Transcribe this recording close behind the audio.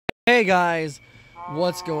Hey guys,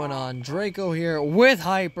 what's going on? Draco here with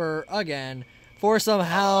Hyper again for some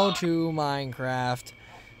How to Minecraft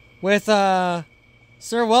with Sir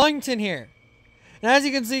Wellington here. And as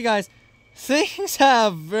you can see guys, things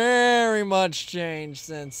have very much changed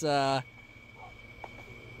since the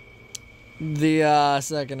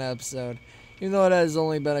second episode, even though it has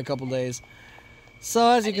only been a couple days. So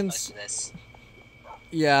as you can see,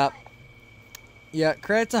 yeah,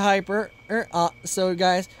 credit to Hyper. So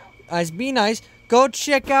guys, be nice. Go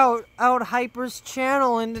check out Hyper's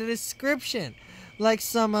channel in the description. Because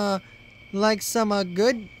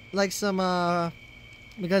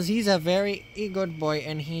he's a very good boy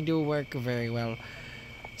and he do work very well.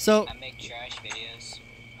 So I make trash videos.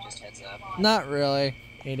 Just heads up. Not really.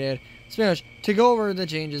 He did. Spanish. To go over the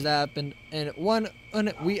changes that happened, and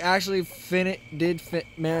we actually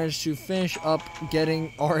manage to finish up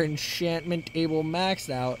getting our enchantment table maxed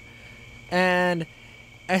out, and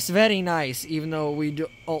it's very nice, even though we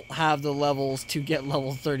don't have the levels to get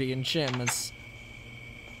level 30 enchantments.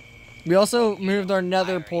 We also moved our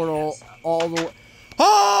nether portal all the way.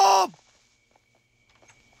 Oh!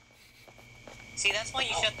 See, that's why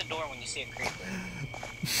you shut the door when you see a creeper.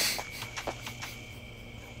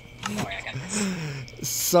 Don't worry, I got this.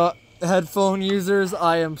 So, headphone users,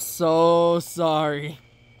 I am so sorry.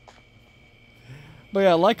 But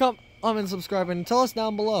yeah, like, comment, and subscribe, and tell us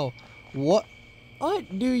down below what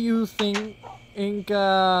do you think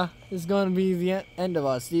is going to be the end of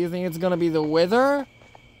us? Do you think it's going to be the Wither,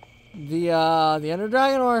 the Ender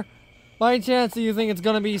Dragon, or by chance do you think it's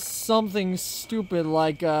going to be something stupid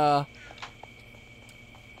like a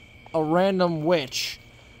random witch?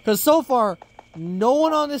 Because so far, no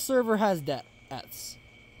one on this server has deaths,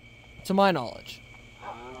 to my knowledge.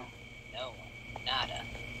 No, nada.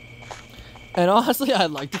 And honestly,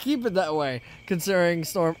 I'd like to keep it that way, considering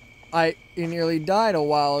I nearly died a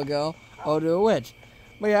while ago to a witch.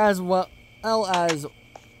 But yeah, as well as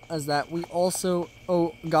that, we also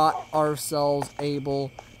got ourselves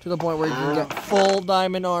able to the point where you can get full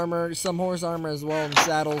diamond armor, some horse armor as well, and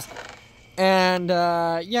saddles. And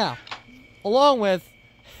yeah, along with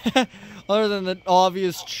other than the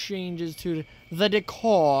obvious changes to the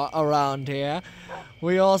decor around here,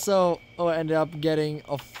 we also ended up getting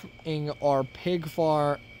our pig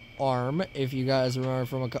farm, if you guys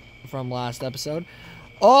remember from last episode,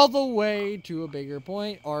 all the way to a bigger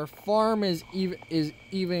point. Our farm is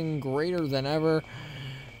even greater than ever.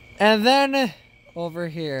 And then over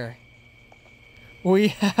here, we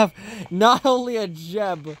have not only a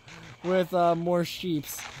Jeb with more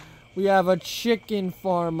sheeps. We have a chicken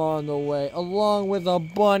farm on the way, along with a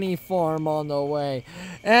bunny farm on the way.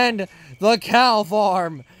 And the cow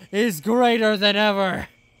farm is greater than ever.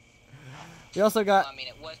 We also got... Well, I mean,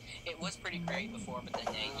 it was pretty great before, but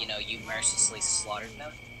then, you know, you mercilessly slaughtered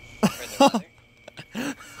them for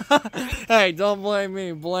their mother. Hey, don't blame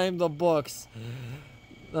me. Blame the books.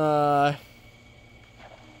 Also,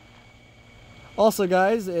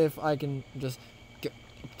 guys, if I can just get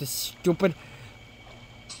this stupid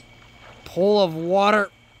pool of water.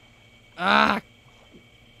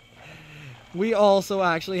 We also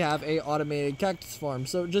actually have a automated cactus farm.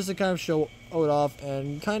 So just to kind of show it off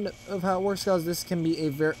and kind of how it works, guys, this can be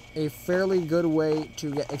a fairly good way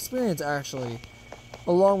to get experience, actually.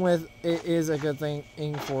 Along with, it is a good thing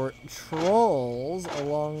for trolls,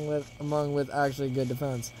 along with actually good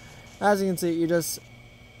defense. As you can see, you just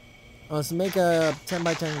make a 10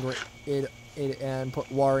 by 10 grid and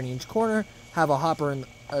put water in each corner. Have a hopper in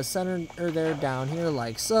a center there down here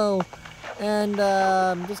like so, and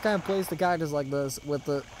just kind of place the cactus like this with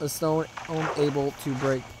the stone able to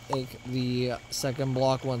break the second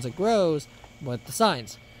block once it grows with the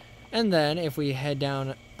signs. And then if we head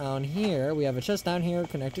down here, we have a chest down here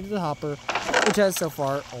connected to the hopper, which has so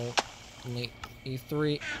far only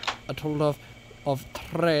a total of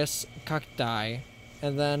 3 cacti.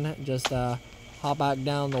 And then just hop back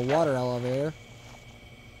down the water elevator.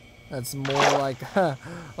 That's more like a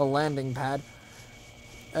landing pad.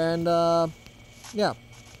 And, yeah.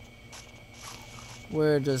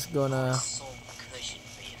 We're just gonna...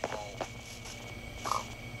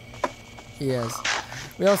 Yes.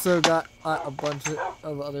 We also got a bunch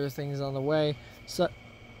of other things on the way. So,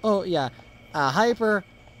 oh, yeah. Hyper,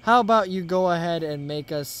 how about you go ahead and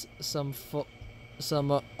make us some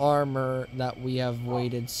armor that we have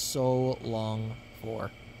waited so long for.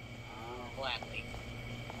 Gladly.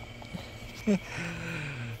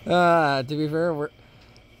 To be fair,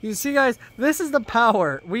 you see guys, this is the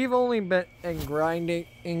power. We've only been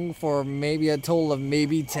grinding for maybe a total of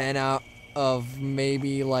maybe 10 of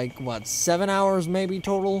maybe like what, 7 hours maybe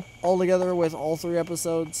total altogether with all 3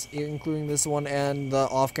 episodes, including this one and the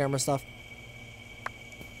off-camera stuff.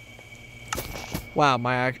 Wow,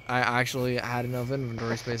 I actually had enough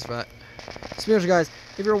inventory space for that. Seriously, guys,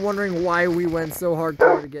 if you're wondering why we went so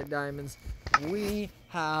hardcore to get diamonds, we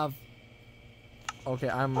have. Okay,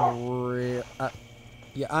 I am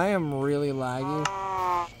really laggy.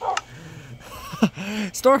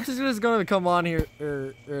 Storm's just gonna come on here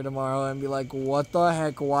tomorrow and be like, "What the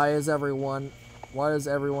heck? Why does everyone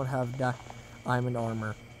have diamond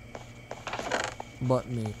armor, but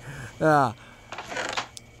me?" Yeah.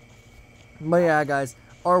 But yeah, guys,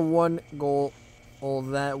 our one goal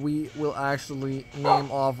that we will actually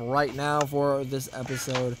name off right now for this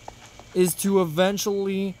episode is to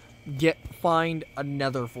eventually find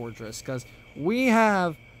another fortress, because we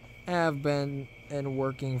have been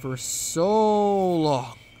working for so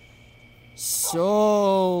long,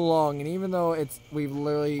 and even though we've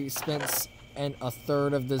literally spent a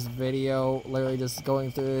third of this video literally just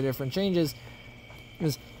going through the different changes,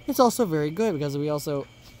 it's also very good because we also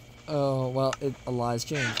a lot's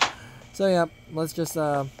changed. So yeah, let's just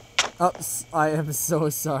I am so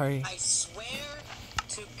sorry. I swear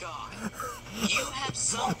to God, you have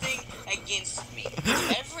something against me.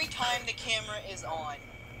 Every time the camera is on,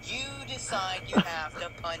 you decide you have to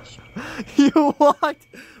punch me. You walked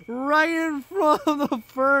right in front of the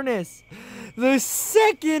furnace the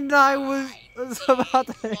second I was about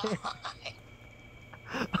to hit.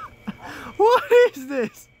 What is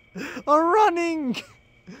this? A running...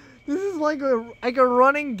 This is like a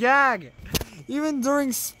running gag. Even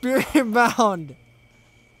during Spirit Bound.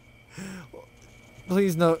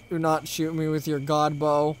 Please do not shoot me with your god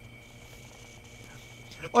bow.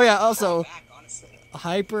 Oh yeah, also...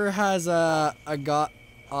 Hyper has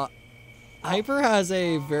Hyper has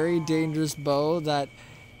a very dangerous bow that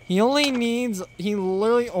he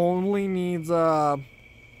literally only needs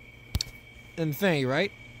infinity,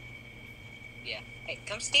 right? Yeah. Hey,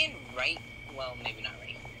 come stand right, well, maybe not right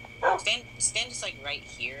here. Stand just like right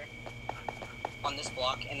here on this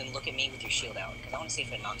block and then look at me with your shield out, because I want to see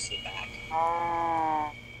if it knocks you back.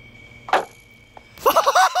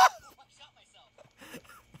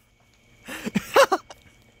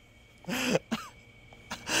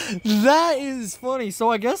 That is funny.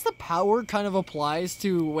 So I guess the power kind of applies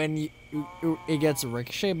to when it gets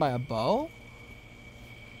ricocheted by a bow?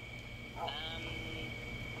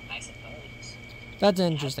 I suppose. That's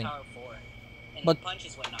interesting. Power 4, and but the punch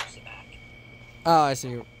is what knocks you back. Oh, I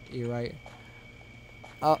see. You're right.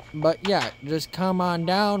 But yeah, just come on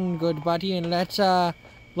down, good buddy, and let's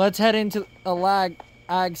head into a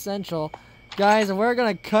Ag Central. Guys, we're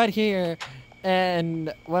gonna cut here,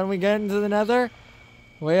 and when we get into the Nether,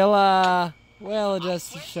 we'll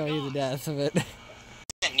just show you the death of it. Not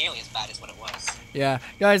nearly as bad as what it was. Yeah,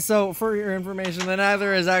 guys, so for your information, the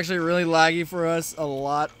Nether is actually really laggy for us a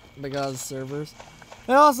lot because of servers.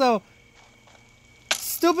 And also,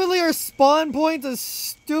 stupidly, our spawn point is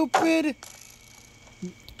stupid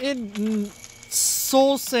in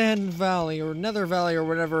Soul Sand Valley, or Nether Valley, or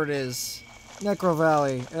whatever it is. Necro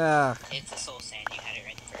Valley, yeah. It's a Soul Sand, you had it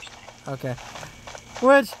right the first time. Okay.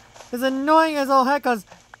 Which is annoying as all heck, because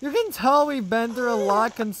you can tell we've been through a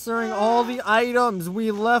lot concerning all the items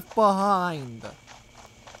we left behind.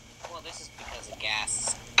 Well, this is because of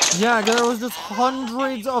gas. Yeah, there was just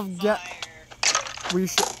hundreds of gas. We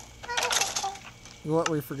should... You know what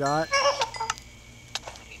we forgot?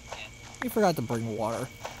 We forgot to bring water.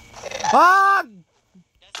 Ah! Can't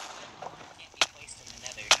be placed in the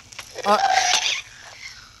Nether.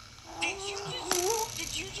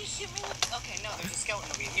 Did you just hit me with... Okay, no, there's a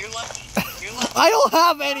skeleton over here. You're lucky. You're lucky. I don't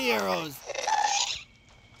have any arrows.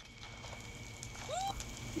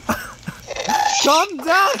 Calm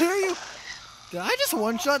down, here you... Did I just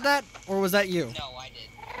one-shot that? Or was that you? No, I did.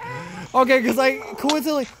 Okay, because I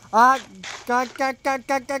coincidentally... Ball.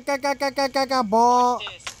 Watch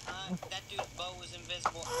this. That dude's bow was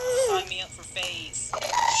invisible. Sign me up for phase.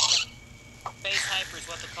 Phase Hyper is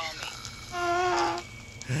what they call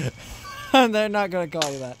me. They're not gonna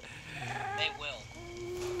call you that. They will.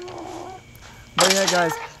 But yeah,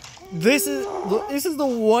 guys, this is the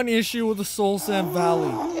one issue with the Soul Sand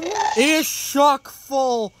Valley. It is chock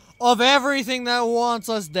full of everything that wants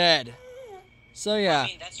us dead. So yeah. I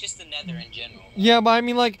mean, that's just the Nether in general. Yeah, but I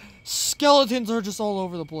mean, like, skeletons are just all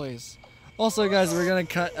over the place. Also, guys, we're gonna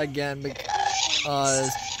cut again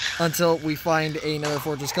until we find another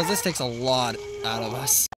fortress, because this takes a lot out of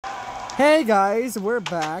us. Hey guys, we're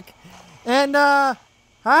back, and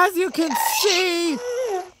as you can see,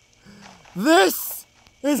 this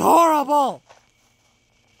is horrible.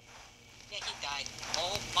 Yeah, he died.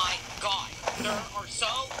 Oh my God. There are so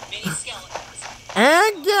many skeletons.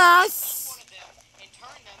 And gas! One of them and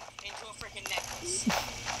turn them into a freaking necklace.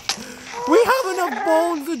 We have enough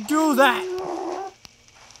bones to do that!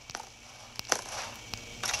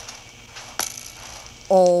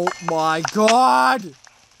 Oh my god!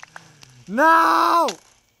 No!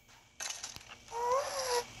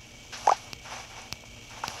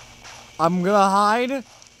 I'm gonna hide, and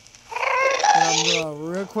I'm gonna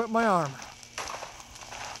re-equip my armor.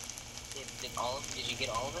 Did you get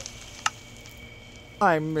all of it?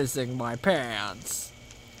 I'm missing my pants.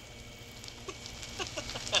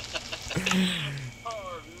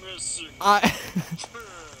 I'm missing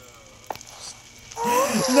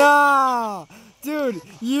No! Dude,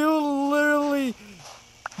 you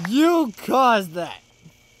caused that.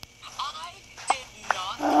 I did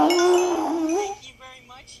not. Thank you very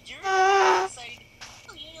much. You're excited.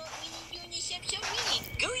 Oh, you know what we need to do in this episode? We need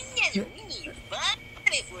to go together. We need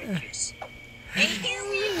 5 workers. And here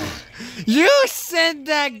we are. You sent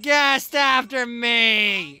that gas after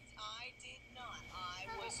me! I did not. I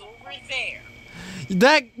was over there.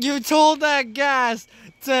 You told that gas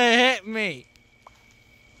to hit me.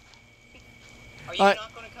 Are you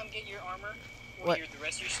not going to come get your armor? Or What? the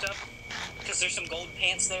rest of your stuff? Because there's some gold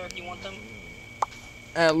pants there if you want them.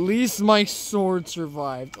 At least my sword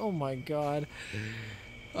survived. Oh my god.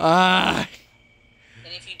 Ah.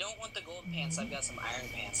 And if you don't want the gold pants, I've got some iron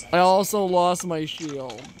pants. I also lost my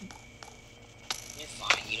shield. You're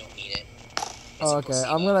fine. You don't need it. Okay,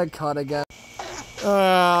 I'm gonna cut again.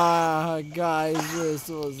 Guys, this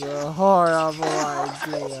was a horrible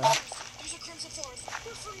idea. There's a crimson forest.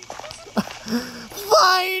 We're free.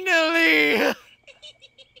 Finally!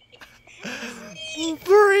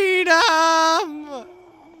 Freedom! Oh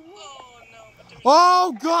no.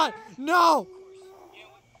 Oh god, no!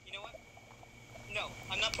 You know what? No,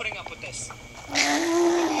 I'm not putting up with this.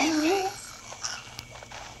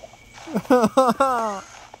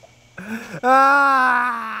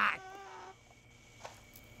 Ah!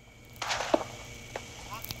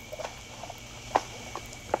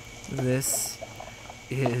 This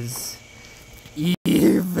is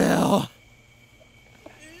evil.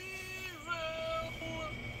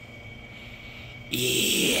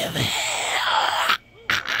 Evil.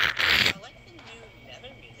 I like the new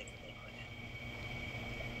Nether music they put in.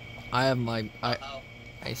 I have my Uh-oh.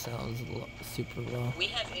 I sounds super low. We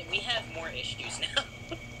have more issues now.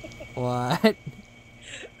 What? You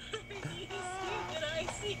see what I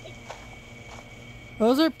see?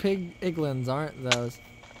 Those are pig iglins, aren't those?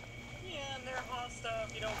 Yeah, and they're hot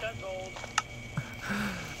stuff. You don't got gold.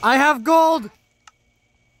 I have gold!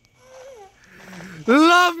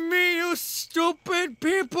 Love me, you stupid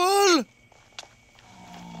people!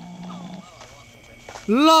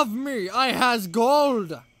 Love me, I has gold!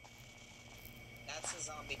 That's a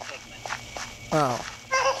zombie pigment. Oh.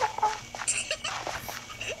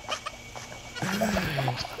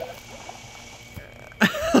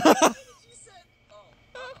 You said,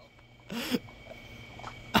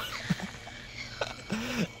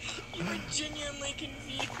 you were genuinely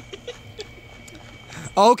confused.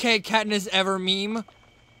 Okay, Katniss Ever meme.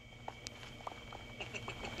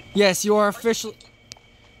 Yes, you are officially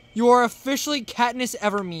Katniss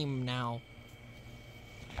Ever meme now.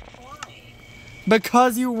 Why?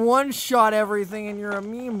 Because you one-shot everything and you're a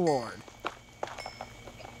meme lord.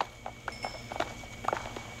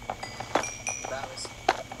 I was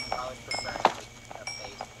preferring a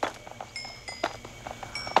face.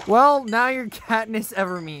 Well, now you're Katniss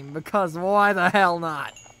Ever meme, because why the hell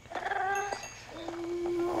not?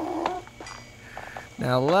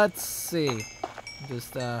 Now let's see.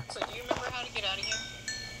 Just So do you remember how to get out of here?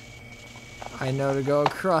 I know to go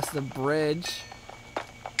across the bridge.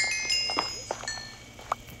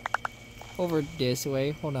 Over this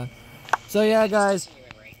way. Hold on. So yeah, guys,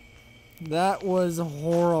 that was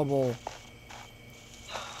horrible.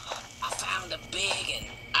 I found a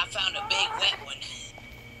big wet one.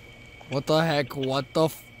 What the heck? What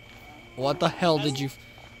the hell did you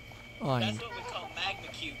find? That's what we call magma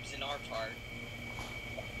cubes in our part.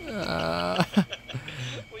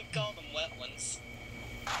 We call them wet ones.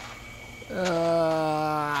 Not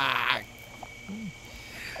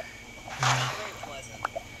very pleasant.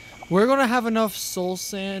 We're gonna have enough soul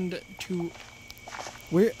sand to.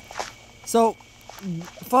 So,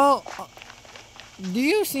 follow. Do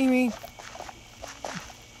you see me?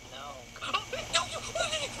 No.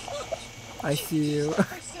 I see you. That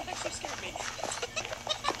actually scared me.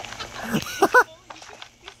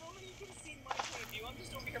 If only you could have seen my point of view. I'm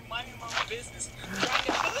just over here minding my own business. Trying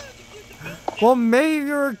to Well, maybe if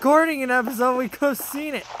you're recording an episode, we could have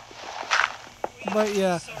seen it. But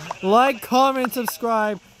yeah, like, comment,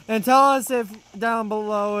 subscribe, And tell us if down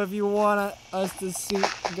below if you want us to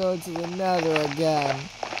go to the Nether again.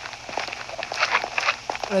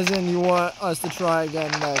 As in, you want us to try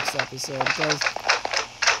again next episode. Because,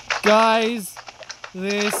 guys,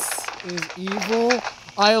 this is evil.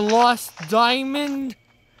 I lost Diamond.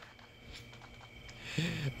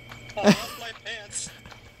 I lost my pants.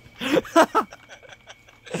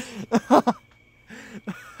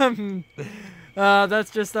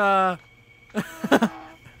 That's just,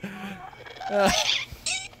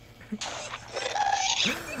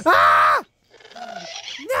 Ah!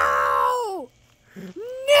 No! No!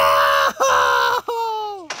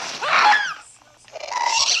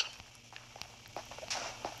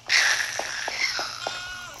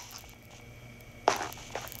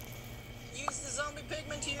 Use the zombie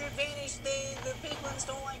pigmen to your advantage. The piglins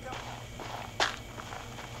don't like them.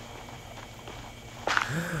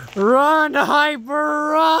 Run,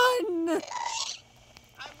 Hyper, run!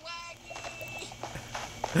 I'm laggy.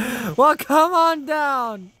 Well, come on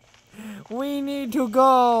down. We need to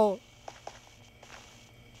go.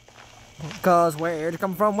 Cause where to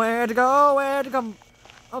come from, where to go, where to come.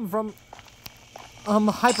 I'm from.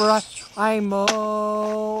 Hyper, I'm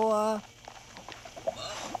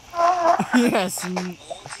Yes,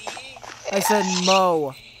 I said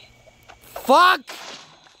Mo. Fuck!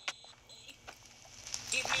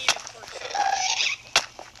 Give me your pork chop.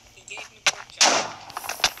 He gave me pork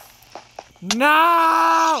chop.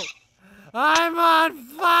 No! I'm on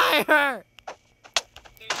fire!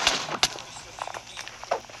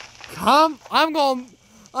 I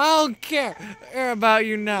don't care about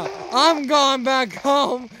you now. I'm going back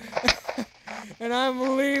home. And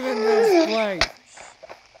I'm leaving this place.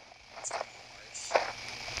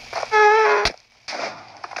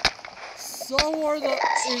 So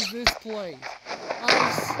is this place. I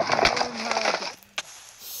learned how to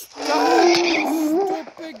stop this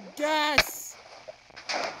stupid gas.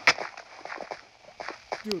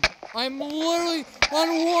 Dude, I'm literally on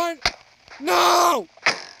one. No!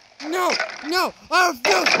 No! No! I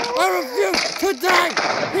refuse to die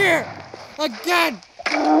here again!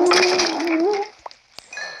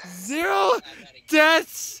 0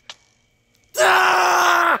 deaths!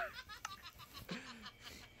 Ah!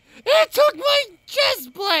 It took my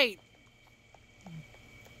chest plate!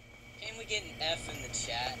 Can we get an F in the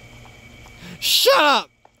chat? Shut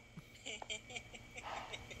up!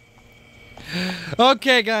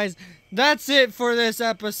 Okay, guys. That's it for this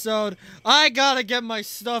episode. I gotta get my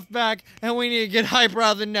stuff back, and we need to get Hyper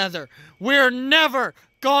out of the Nether. We're never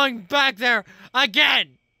going back there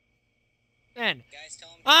again! And Guys, tell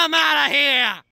him I'm out of here!